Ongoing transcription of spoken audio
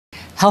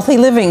Healthy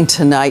living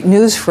tonight.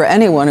 News for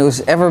anyone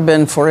who's ever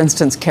been, for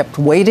instance, kept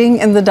waiting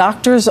in the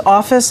doctor's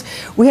office.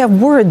 We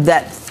have word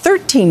that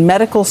 13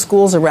 medical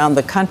schools around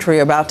the country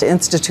are about to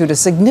institute a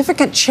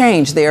significant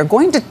change. They are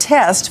going to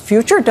test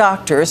future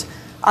doctors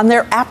on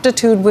their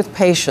aptitude with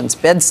patients,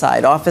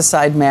 bedside,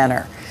 office-side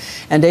manner.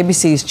 And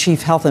ABC's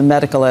chief health and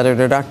medical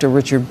editor, Dr.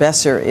 Richard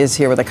Besser, is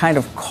here with a kind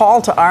of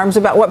call to arms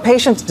about what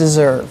patients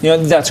deserve. You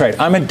know, that's right.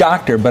 I'm a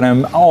doctor, but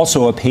I'm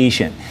also a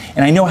patient.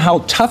 And I know how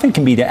tough it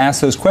can be to ask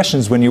those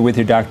questions when you're with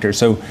your doctor.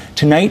 So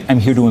tonight, I'm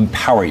here to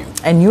empower you.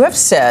 And you have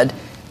said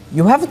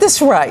you have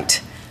this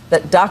right,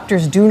 that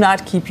doctors do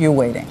not keep you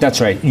waiting. That's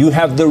right. You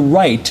have the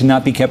right to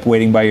not be kept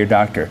waiting by your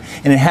doctor.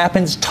 And it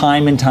happens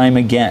time and time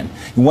again.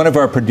 One of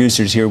our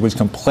producers here was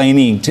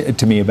complaining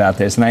to me about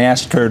this, and I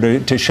asked her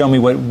to show me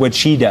what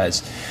she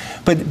does.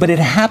 But it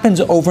happens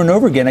over and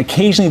over again.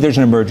 Occasionally there's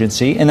an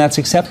emergency, and that's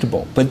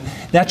acceptable. But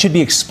that should be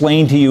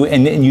explained to you,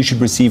 and you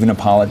should receive an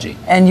apology.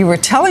 And you were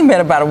telling me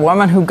about a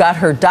woman who got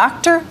her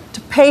doctor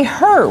to pay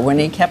her when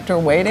he kept her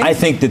waiting. I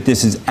think that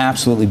this is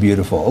absolutely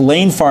beautiful.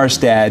 Elaine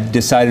Farstad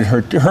decided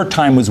her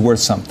time was worth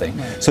something.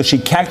 So she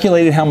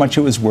calculated how much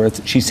it was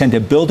worth. She sent a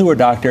bill to her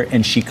doctor,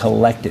 and she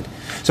collected.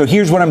 So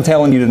here's what I'm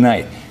telling you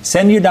tonight.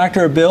 Send your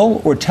doctor a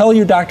bill or tell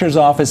your doctor's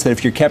office that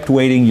if you're kept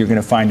waiting, you're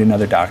going to find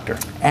another doctor.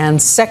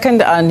 And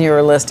second on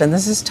your list, and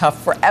this is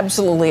tough for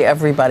absolutely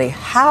everybody,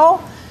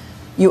 how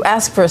you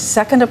ask for a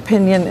second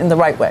opinion in the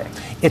right way.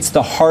 It's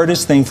the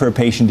hardest thing for a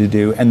patient to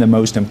do and the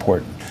most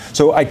important.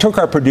 So I took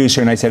our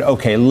producer and I said,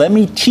 okay, let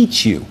me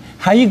teach you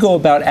how you go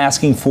about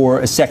asking for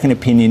a second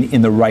opinion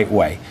in the right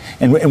way.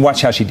 And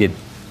watch how she did.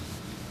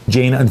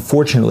 Jane,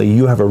 unfortunately,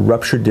 you have a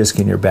ruptured disc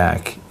in your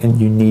back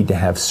and you need to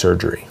have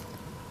surgery.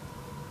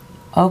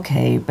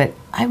 Okay, but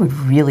I would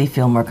really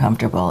feel more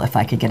comfortable if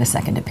I could get a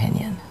second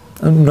opinion.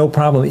 No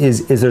problem.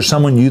 Is there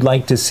someone you'd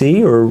like to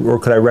see, or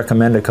could I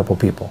recommend a couple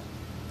people?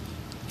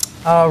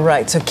 All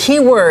right, so key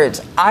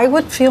words, I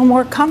would feel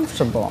more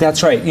comfortable.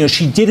 That's right. You know,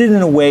 she did it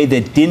in a way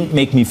that didn't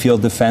make me feel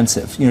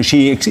defensive. You know,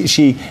 she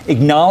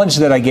acknowledged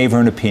that I gave her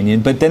an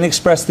opinion, but then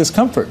expressed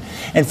discomfort.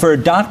 And for a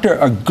doctor,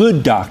 a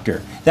good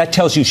doctor, that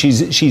tells you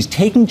she's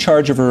taking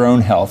charge of her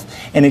own health,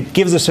 and it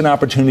gives us an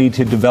opportunity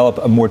to develop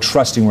a more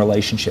trusting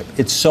relationship.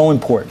 It's so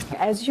important.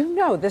 As you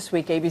know, this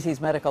week,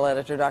 ABC's medical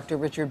editor, Dr.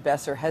 Richard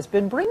Besser, has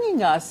been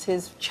bringing us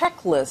his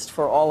checklist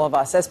for all of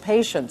us as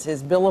patients,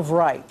 his Bill of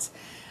Rights.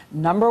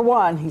 Number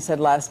one, he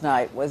said last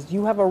night, was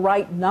you have a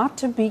right not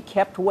to be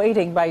kept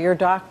waiting by your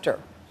doctor.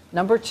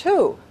 Number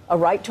two, a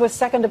right to a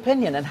second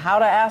opinion and how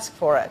to ask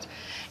for it.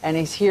 And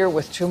he's here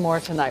with two more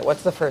tonight.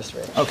 What's the first,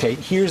 Rich? Okay,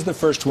 here's the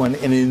first one,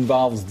 and it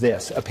involves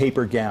this, a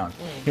paper gown.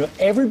 You know,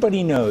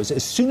 everybody knows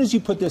as soon as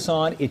you put this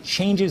on, it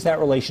changes that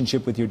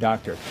relationship with your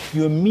doctor.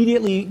 You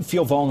immediately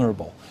feel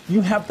vulnerable. You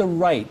have the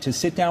right to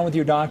sit down with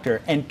your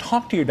doctor and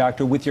talk to your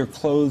doctor with your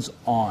clothes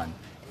on.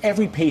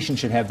 Every patient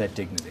should have that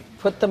dignity.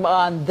 Put them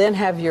on, then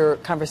have your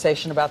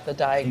conversation about the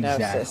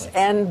diagnosis.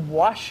 Exactly. And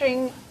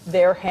washing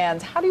their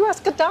hands. How do you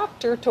ask a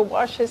doctor to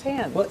wash his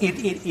hands? Well,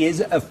 it is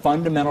a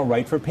fundamental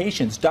right for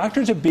patients.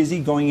 Doctors are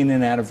busy going in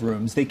and out of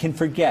rooms. They can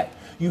forget.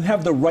 You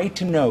have the right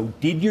to know,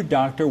 did your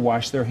doctor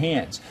wash their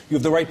hands? You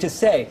have the right to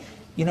say,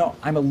 you know,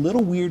 I'm a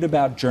little weird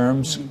about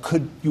germs.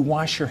 Could you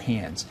wash your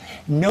hands?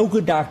 No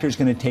good doctor is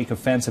going to take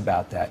offense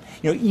about that.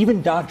 You know,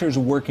 even doctors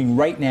are working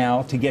right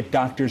now to get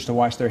doctors to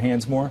wash their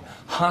hands more.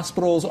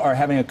 Hospitals are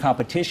having a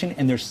competition,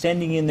 and they're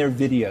sending in their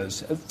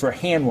videos for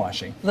hand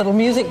washing. Little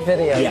music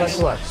videos. Yes.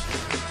 Let's watch.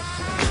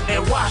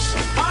 And wash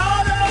it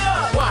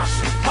harder,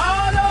 wash it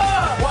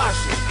harder,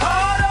 wash it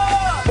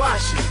harder,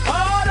 wash it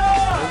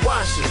harder, and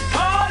wash it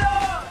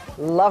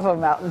harder. Love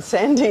them out in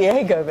San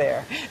Diego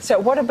there. So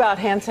what about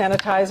hand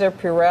sanitizer,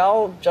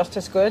 Purell, just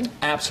as good?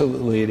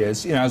 Absolutely it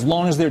is. You know, as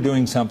long as they're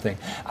doing something.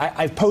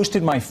 I've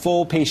posted my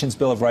full Patient's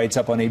Bill of Rights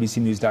up on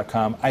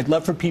abcnews.com. I'd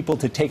love for people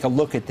to take a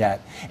look at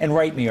that and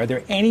write me. Are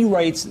there any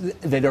rights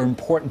that are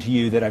important to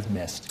you that I've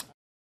missed?